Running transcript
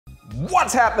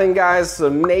What's happening, guys? So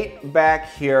Nate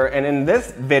back here, and in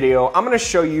this video I'm going to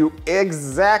show you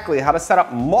exactly how to set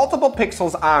up multiple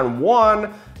pixels on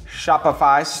one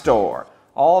Shopify store.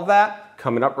 All of that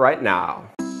coming up right now.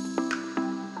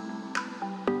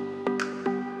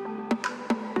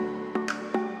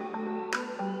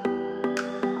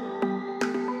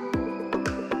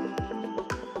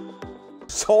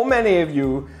 So many of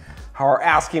you are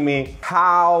asking me,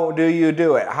 how do you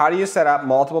do it? How do you set up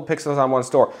multiple pixels on one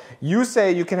store? You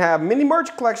say you can have mini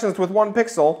merch collections with one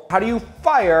pixel. How do you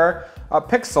fire a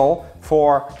pixel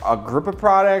for a group of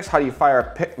products? How do you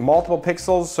fire multiple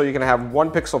pixels so you can have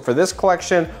one pixel for this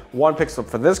collection, one pixel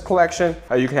for this collection?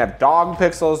 You can have dog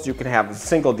pixels, you can have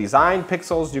single design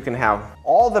pixels, you can have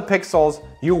all the pixels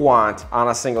you want on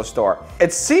a single store.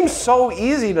 It seems so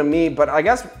easy to me, but I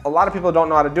guess a lot of people don't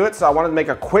know how to do it, so I wanted to make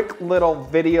a quick little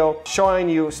video showing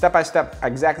you step by step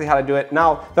exactly how to do it.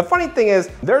 Now, the funny thing is,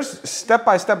 there's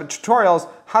step-by-step tutorials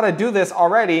how to do this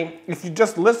already. If you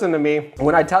just listen to me,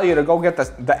 when I tell you to go get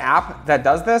the app that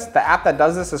does this, the app that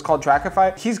does this is called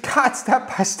Shopify. He's got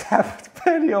step-by-step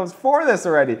videos for this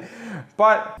already.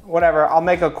 But whatever, I'll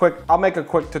make a quick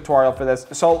tutorial for this.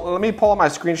 So let me pull up my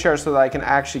screen share so that I can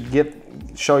actually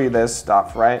show you this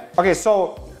stuff, right? Okay,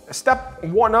 so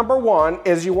number one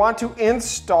is you want to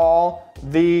install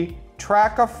the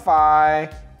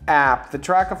Shopify app. The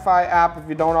Shopify app, if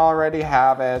you don't already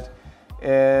have it,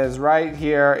 is right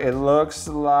here. It looks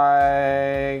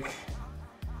like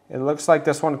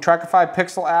this one, Shopify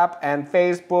Pixel app and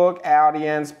Facebook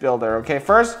Audience Builder. Okay,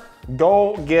 first,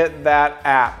 go get that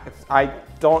app. I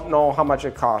don't know how much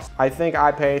it costs. I think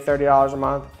I pay $30 a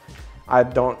month. I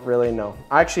don't really know.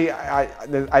 Actually,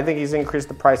 I think he's increased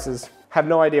the prices. Have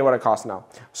no idea what it costs now.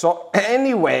 So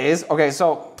anyways, okay,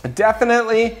 so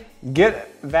definitely get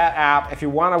that app if you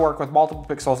want to work with multiple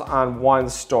pixels on one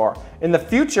store. In the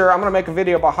future, I'm going to make a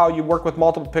video about how you work with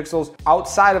multiple pixels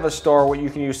outside of a store where you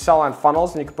can use sell on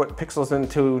funnels and you can put pixels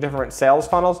into different sales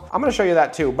funnels. I'm going to show you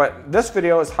that too, but this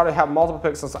video is how to have multiple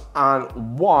pixels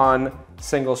on one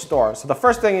single store. So the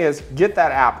first thing is get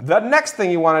that app. The next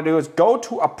thing you want to do is go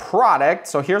to a product.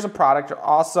 So here's a product,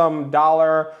 awesome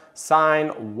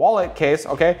 $sign wallet case,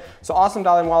 okay? So awesome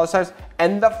dollar wallet size.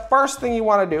 And the first thing you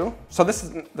want to do, so this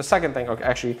is the second thing, okay,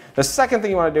 actually, the second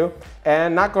thing you want to do,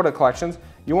 and not go to collections,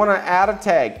 you want to add a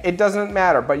tag. It doesn't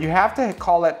matter, but you have to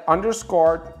call it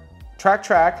underscore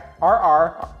track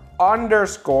RR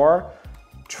underscore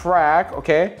track,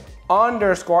 okay?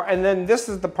 Underscore, and then this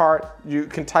is the part you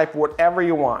can type whatever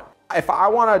you want. If I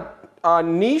want a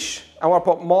niche, I want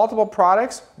to put multiple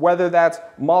products, whether that's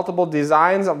multiple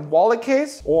designs of wallet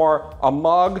case or a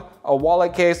mug, a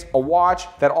wallet case, a watch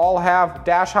that all have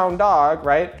dash hound dog,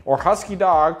 right? Or husky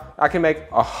dog. I can make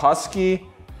a husky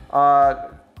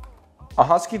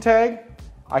tag.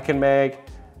 I can make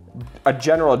a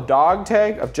general dog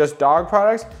tag of just dog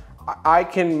products. I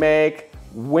can make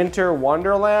winter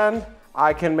wonderland.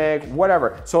 I can make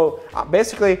whatever. So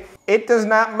basically, it does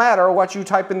not matter what you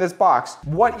type in this box.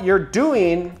 What you're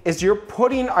doing is you're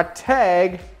putting a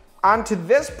tag onto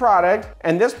this product,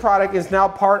 and this product is now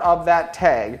part of that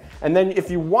tag. And then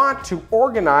if you want to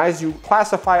organize, you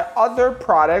classify other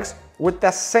products with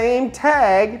the same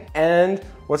tag, and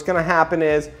what's gonna happen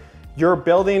is you're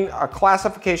building a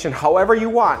classification however you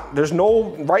want. There's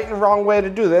no right and wrong way to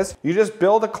do this. You just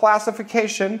build a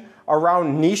classification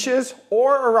around niches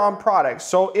or around products.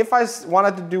 So if I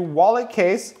wanted to do wallet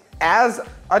case as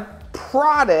a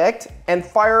product and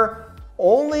fire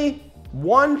only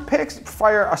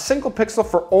fire a single pixel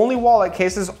for only wallet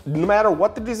cases, no matter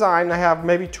what the design. I have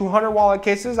maybe 200 wallet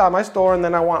cases on my store, and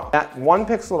then I want that one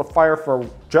pixel to fire for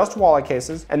just wallet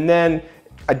cases, and then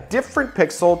a different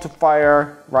pixel to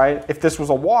fire, right? If this was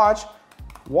a watch,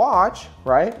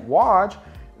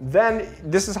 then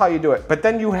this is how you do it. But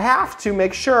then you have to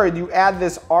make sure you add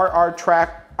this RR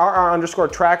underscore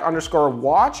track underscore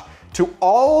watch to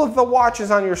all of the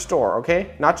watches on your store,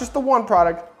 okay? Not just the one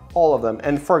product, all of them.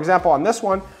 And for example, on this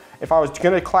one, if I was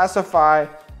gonna classify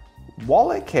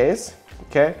wallet case,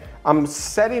 okay, I'm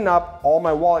setting up all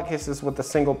my wallet cases with a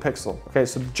single pixel. Okay,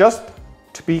 so just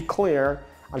to be clear,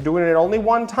 I'm doing it only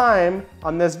one time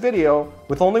on this video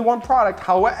with only one product.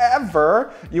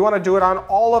 However, you want to do it on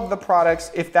all of the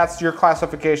products if that's your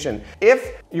classification.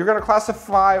 If you're going to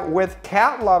classify with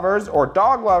cat lovers or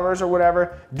dog lovers or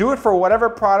whatever, do it for whatever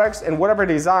products and whatever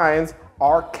designs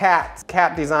are cat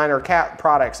design or cat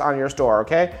products on your store,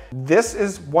 okay? This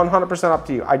is 100% up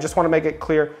to you. I just want to make it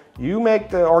clear. You make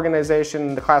the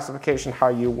organization, the classification how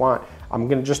you want. I'm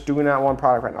going to just doing that one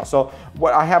product right now. So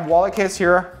what I have wallet case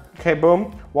here. Okay,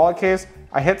 boom, wallet case,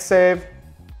 I hit save,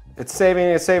 it's saving,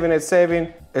 it's saving, it's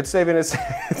saving, it's saving, it's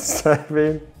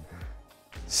saving.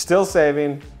 Still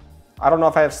saving. I don't know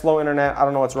if I have slow internet. I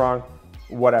don't know what's wrong.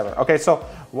 Whatever. Okay, so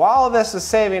while this is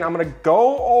saving, I'm gonna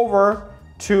go over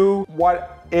to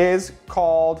what is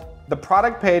called the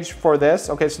product page for this.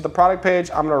 Okay, so the product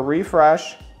page, I'm gonna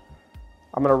refresh.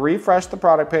 I'm gonna refresh the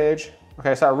product page.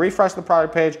 Okay, so I refresh the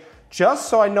product page just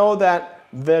so I know that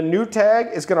the new tag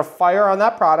is gonna fire on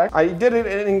that product. I did it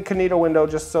in incognito window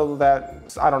just so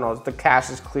that, I don't know, the cache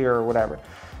is clear or whatever.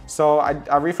 So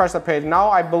I refreshed the page. Now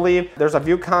I believe there's a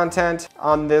view content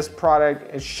on this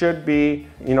product. It should be,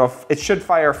 you know, it should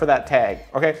fire for that tag.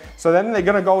 Okay, so then you're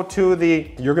gonna go to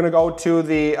the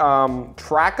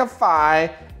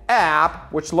Trackify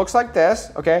app, which looks like this,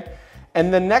 okay?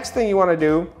 And the next thing you wanna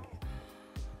do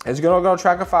is you're gonna go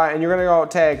Trackify and you're gonna go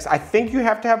tags. I think you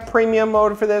have to have premium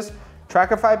mode for this.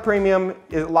 Trackify Premium,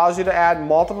 it allows you to add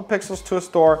multiple pixels to a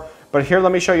store, but here,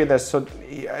 let me show you this. So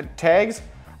tags,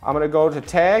 I'm gonna go to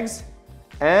tags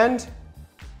and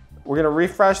we're gonna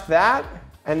refresh that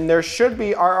and there should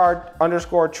be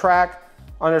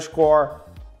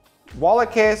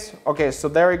RR_track_wallet case. Okay, so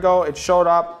there we go, it showed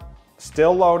up,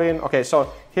 still loading. Okay,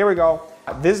 so here we go.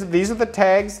 These are the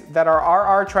tags that are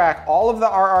RR track. All of the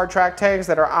RR track tags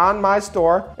that are on my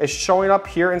store is showing up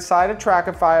here inside of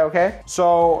Trackify, okay?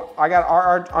 So I got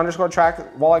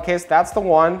RR_track wallet case, that's the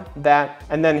one that,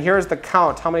 and then here's the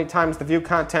count, how many times the view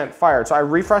content fired. So I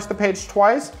refreshed the page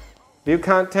twice, view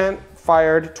content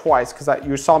fired twice, because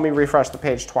you saw me refresh the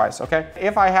page twice, okay?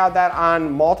 If I had that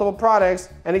on multiple products,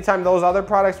 anytime those other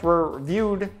products were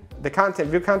viewed,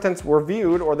 view contents were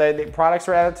viewed, or the products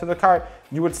are added to the cart,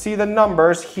 you would see the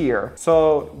numbers here.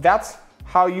 So that's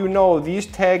how you know these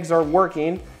tags are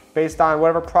working based on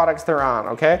whatever products they're on,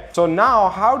 okay? So now,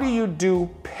 how do you do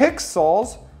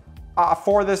pixels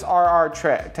for this RR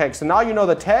tag? So now you know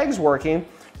the tag's working.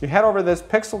 You head over to this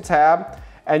pixel tab,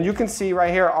 and you can see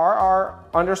right here,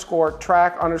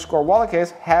 RR_track_wallet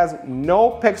case has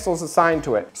no pixels assigned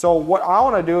to it. So what I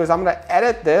wanna do is I'm gonna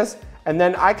edit this, and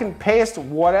then I can paste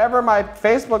whatever my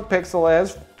Facebook pixel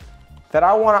is that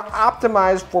I want to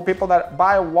optimize for people that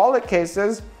buy wallet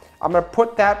cases. I'm going to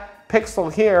put that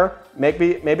pixel here.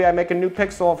 Maybe I make a new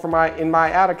pixel for in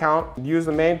my ad account. Use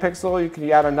the main pixel, you can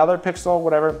add another pixel,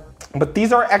 whatever. But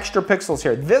these are extra pixels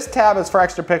here. This tab is for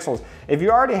extra pixels. If you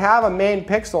already have a main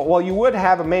pixel, well, you would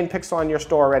have a main pixel on your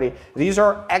store already. These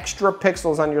are extra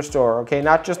pixels on your store, okay?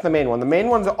 Not just the main one. The main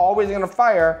one's always gonna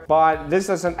fire, but this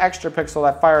is an extra pixel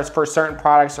that fires for certain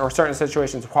products or certain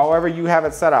situations, however you have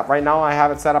it set up. Right now I have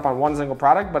it set up on one single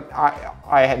product, but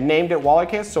I had named it wallet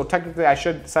case, so technically I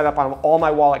should set up on all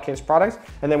my wallet case products.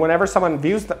 And then whenever someone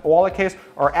views the wallet case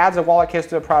or adds a wallet case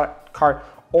to the product cart,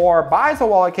 or buys a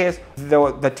wallet case,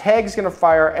 the tag's gonna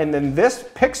fire, and then this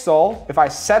pixel, if I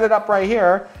set it up right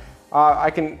here,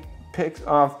 I can pick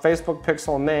Facebook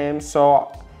pixel name. So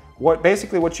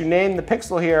basically what you name the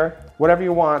pixel here, whatever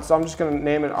you want. So I'm just gonna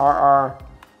name it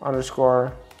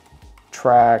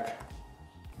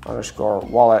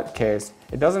RR_track_wallet case.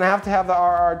 It doesn't have to have the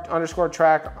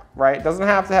RR_track, right? It doesn't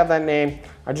have to have that name.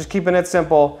 I'm just keeping it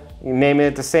simple. You name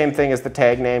it the same thing as the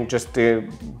tag name, just to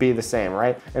be the same,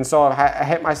 right? And so I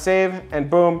hit my save, and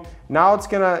boom, now it's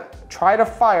gonna try to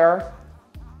fire.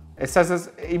 It says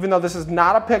this, even though this is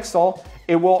not a pixel,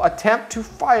 it will attempt to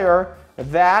fire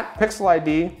that pixel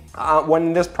ID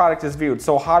when this product is viewed.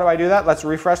 So how do I do that? Let's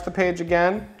refresh the page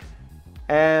again,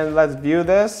 and let's view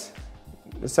this.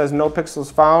 It says no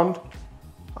pixels found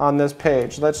on this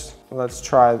page. Let's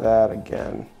try that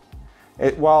again.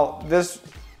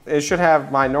 It should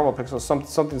have my normal pixels.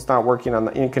 Something's not working on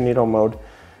the incognito mode.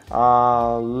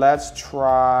 Let's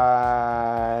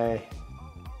try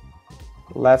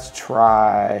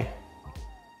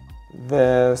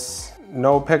this.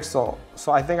 No pixel.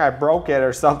 So I think I broke it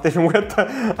or something with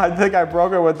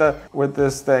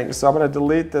this thing. So I'm gonna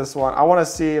delete this one. I wanna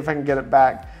see if I can get it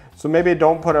back. So maybe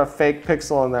don't put a fake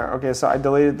pixel in there. Okay, so I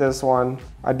deleted this one.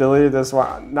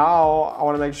 Now I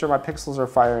wanna make sure my pixels are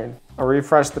firing. I'll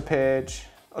refresh the page.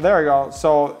 Oh, there we go.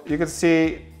 So you can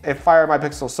see it fired my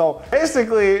pixel. So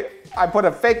basically, I put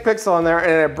a fake pixel in there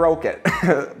and it broke it.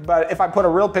 But if I put a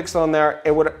real pixel in there,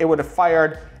 it would have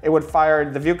fired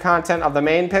the view content of the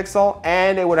main pixel,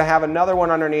 and it would have another one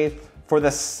underneath for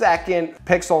the second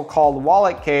pixel called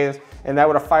wallet case, and that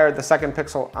would have fired the second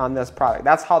pixel on this product.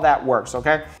 That's how that works,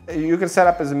 okay? You can set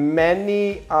up as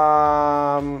many, You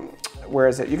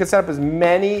can set up as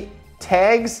many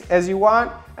tags as you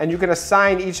want, and you can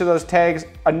assign each of those tags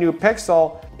a new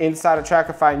pixel inside of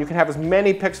Trackify, and you can have as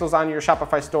many pixels on your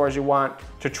Shopify store as you want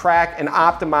to track and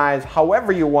optimize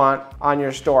however you want on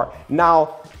your store.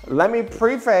 Now, let me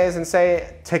preface and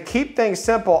say, to keep things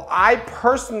simple, I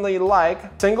personally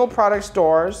like single product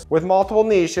stores with multiple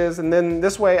niches, and then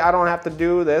this way I don't have to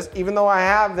do this. Even though I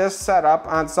have this set up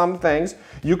on some things,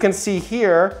 you can see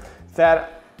here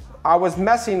that I was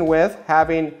messing with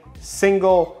having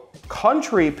single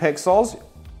country pixels.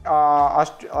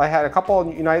 I had a couple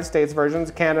of United States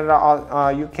versions, Canada,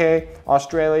 UK,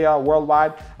 Australia,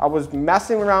 worldwide. I was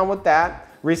messing around with that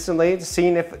recently,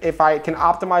 seeing if I can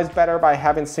optimize better by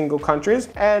having single countries.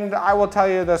 And I will tell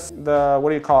you this,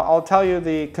 I'll tell you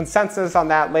the consensus on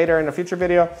that later in a future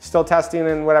video. Still testing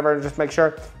and whatever, just make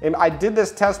sure. And I did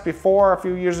this test before a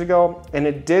few years ago, and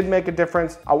it did make a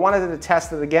difference. I wanted to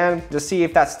test it again to see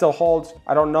if that still holds.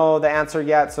 I don't know the answer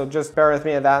yet, so just bear with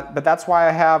me at that. But that's why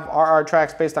I have RR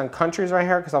tracks based on countries right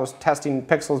here, because I was testing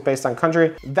pixels based on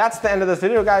country. That's the end of this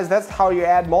video, guys. That's how you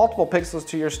add multiple pixels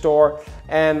to your store.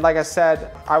 And like I said,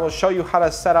 I will show you how to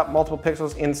set up multiple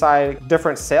pixels inside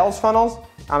different sales funnels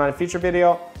on a future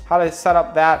video, how to set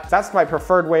up that. That's my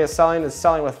preferred way of selling, is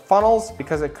selling with funnels,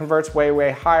 because it converts way,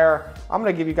 way higher. I'm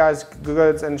gonna give you guys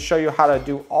goods and show you how to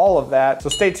do all of that. So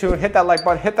stay tuned, hit that like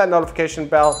button, hit that notification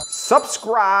bell,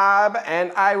 subscribe,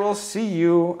 and I will see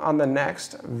you on the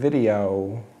next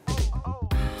video.